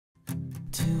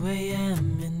2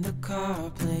 a.m. in the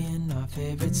car playing our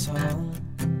favorite song.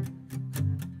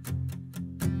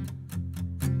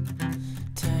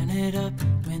 Turn it up,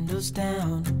 windows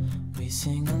down, we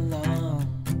sing along.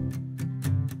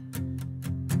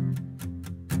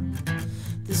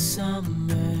 The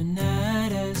summer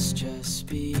night has just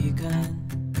begun.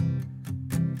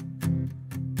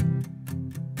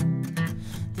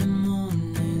 The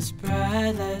moon is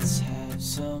bright, let's have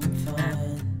some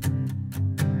fun.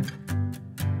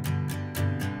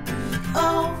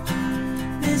 Oh,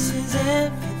 this is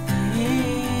everything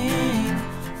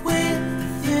with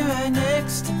you right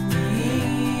next to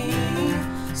me.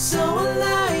 So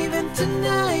alive, and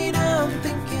tonight I'm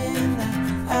thinking that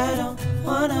I don't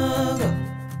wanna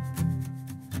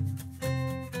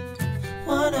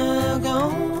go.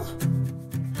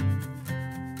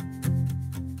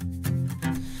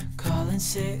 Calling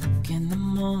sick in the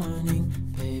morning,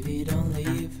 baby don't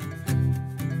leave.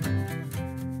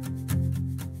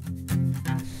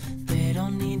 They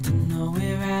don't need to know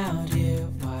we're out here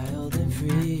wild and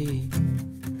free.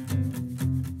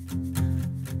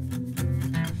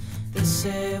 They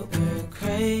say we're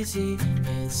crazy,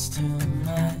 it's too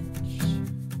much.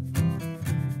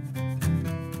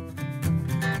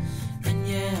 And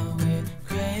yeah, we're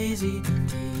crazy,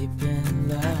 deep in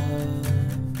love.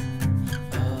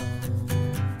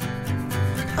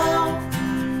 Oh,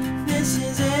 this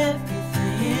is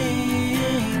everything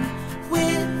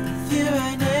with you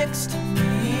right next to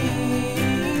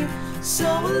me. So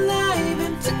alive,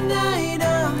 and tonight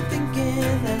I'm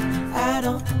thinking that I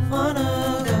don't wanna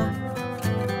go.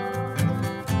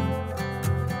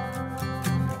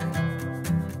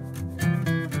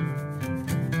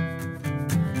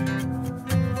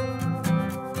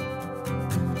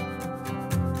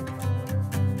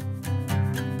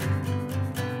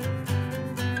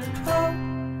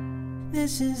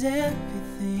 This is everything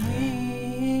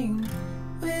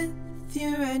with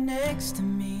you right next to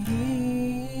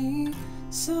me.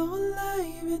 So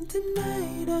alive, and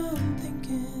tonight I'm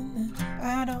thinking that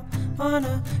I don't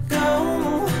wanna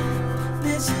go.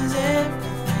 This is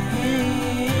everything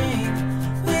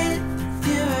with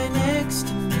you right next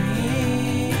to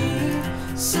me.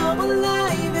 So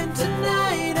alive, and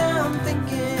tonight I'm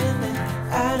thinking that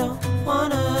I don't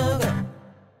wanna go.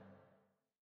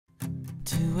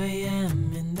 2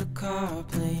 a.m. in the car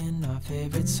playing our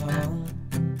favorite song.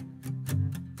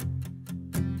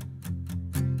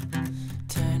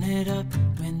 Turn it up,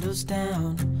 windows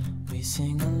down, we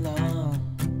sing along.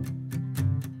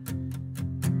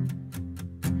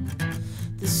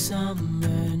 The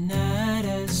summer night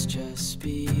has just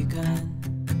begun.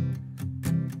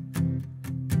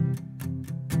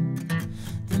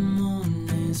 The moon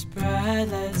is bright,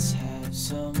 let's have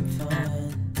some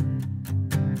fun.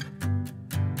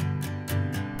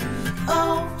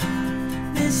 Oh,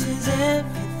 this is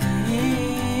everything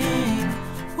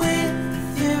with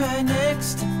you right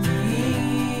next to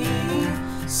me.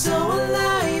 So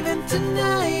alive, and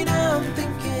tonight I'm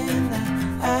thinking that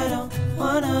I don't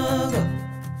wanna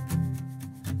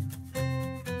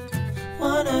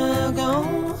go.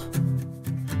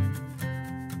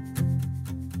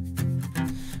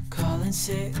 Calling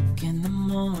sick in the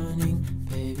morning,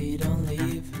 baby don't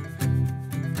leave.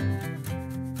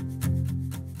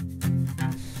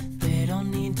 They don't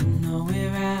need to know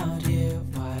we're out here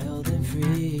wild and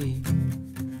free.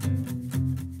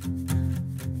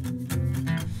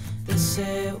 They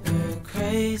say we're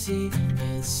crazy,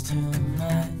 it's too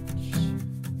much.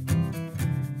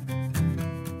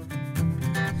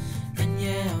 And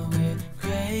yeah, we're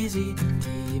crazy,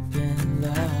 deep in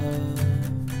love.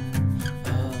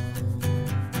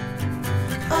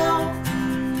 Oh,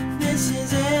 this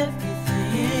is everything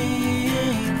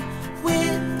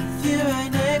with you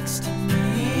right next to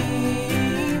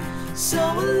me. So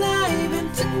alive,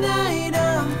 and tonight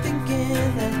I'm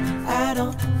thinking that I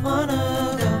don't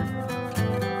wanna go.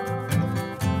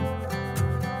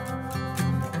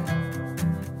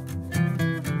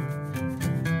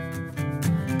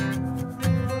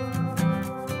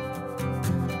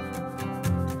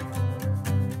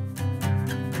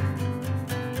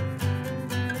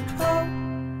 Oh,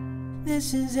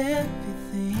 this is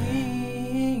everything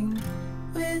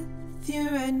with you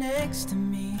right next to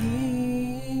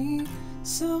me.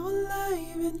 So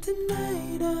alive, and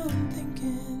tonight I'm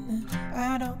thinking that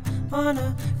I don't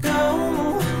wanna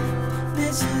go.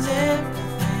 This is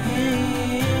everything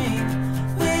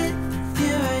with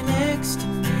you right next to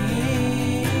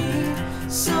me.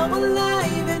 So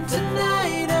alive, and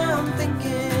tonight I'm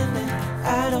thinking that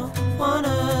I don't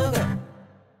wanna go.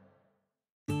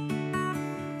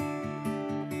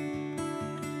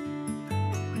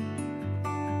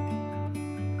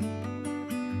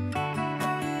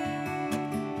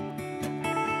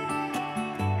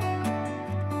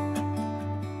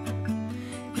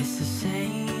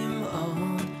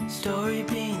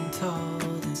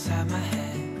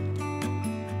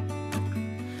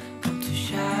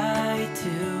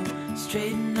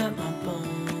 straighten up my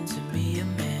bones and be a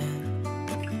man.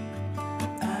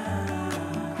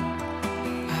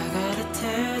 I gotta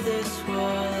tear this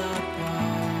wall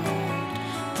apart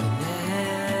to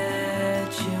let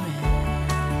you in.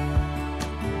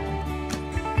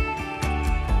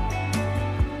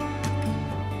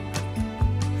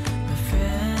 My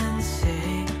friends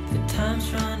say the time's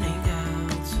running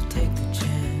out, so take the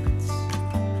chance.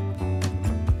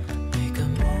 Make a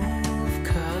move,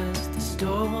 'cause the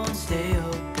store won't stay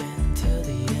open till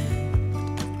the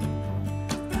end.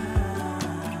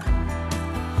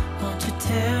 Won't you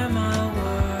tear my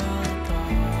world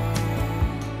apart?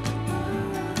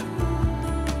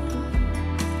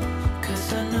 'Cause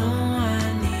I know I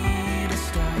need a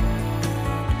start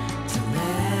to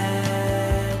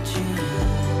let you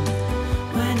in.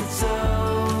 When it's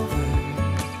over,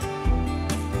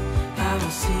 I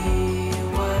will see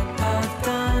what I've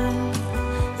done.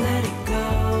 Let it go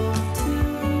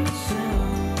too soon.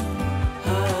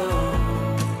 Oh,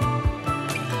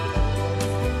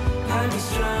 I'll be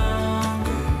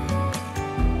stronger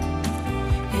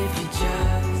if you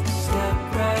just step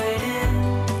right in.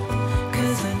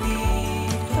 'Cause I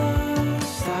need a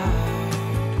start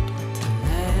to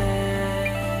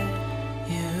let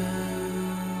you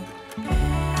in.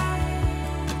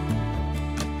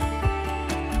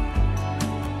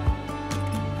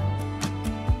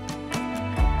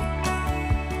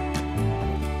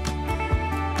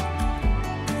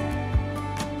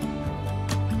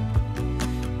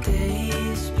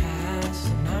 Days pass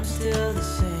and I'm still the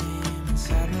same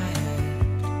inside my head.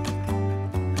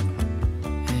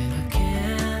 And I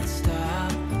can't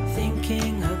stop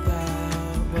thinking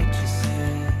about what you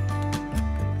said.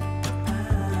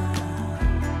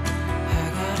 I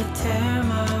gotta tear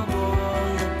my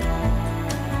wall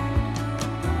apart.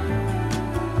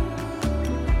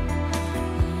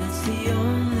 And it's the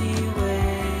only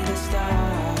way to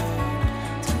start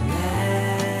to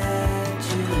let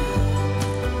you in.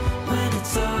 When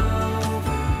it's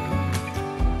over,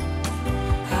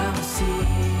 I will see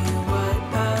what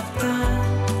I've done.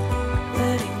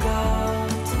 Letting go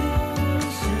too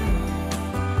soon.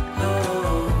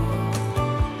 Oh,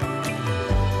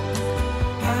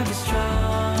 I'll be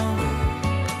stronger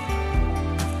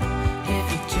if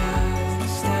you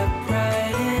just step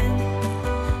right in.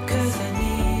 'Cause I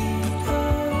need a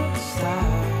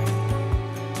start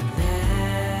to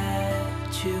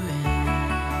let you in.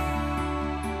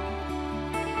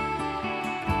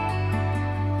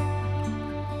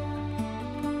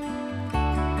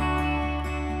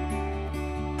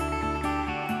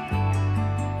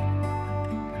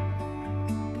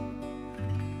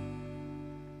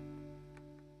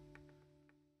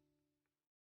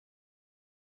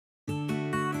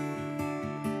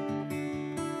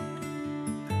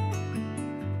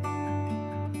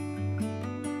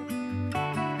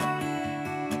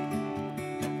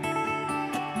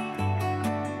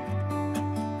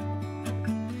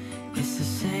 It's the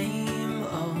same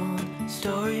old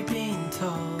story being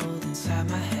told inside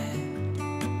my head.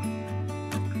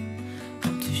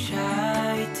 I'm too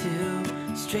shy to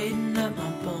straighten up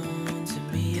my bones and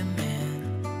be a man.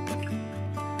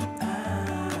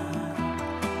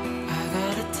 I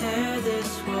gotta tear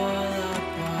this wall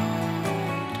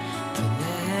apart to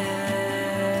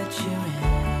let you in.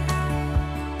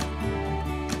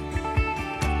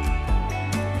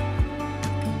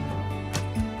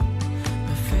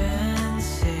 My friends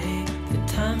say the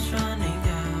time's running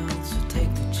out, so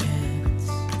take the chance.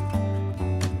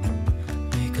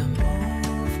 Make a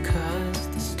move, 'cause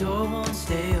the store won't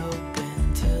stay open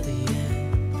till the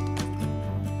end.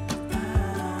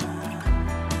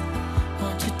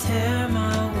 Won't you tear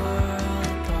my world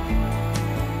apart?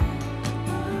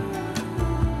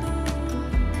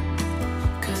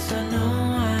 'Cause I know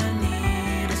I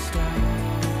need a start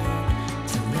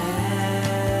to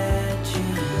let you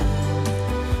in.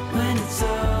 When it's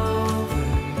over,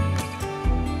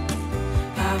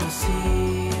 I will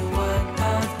see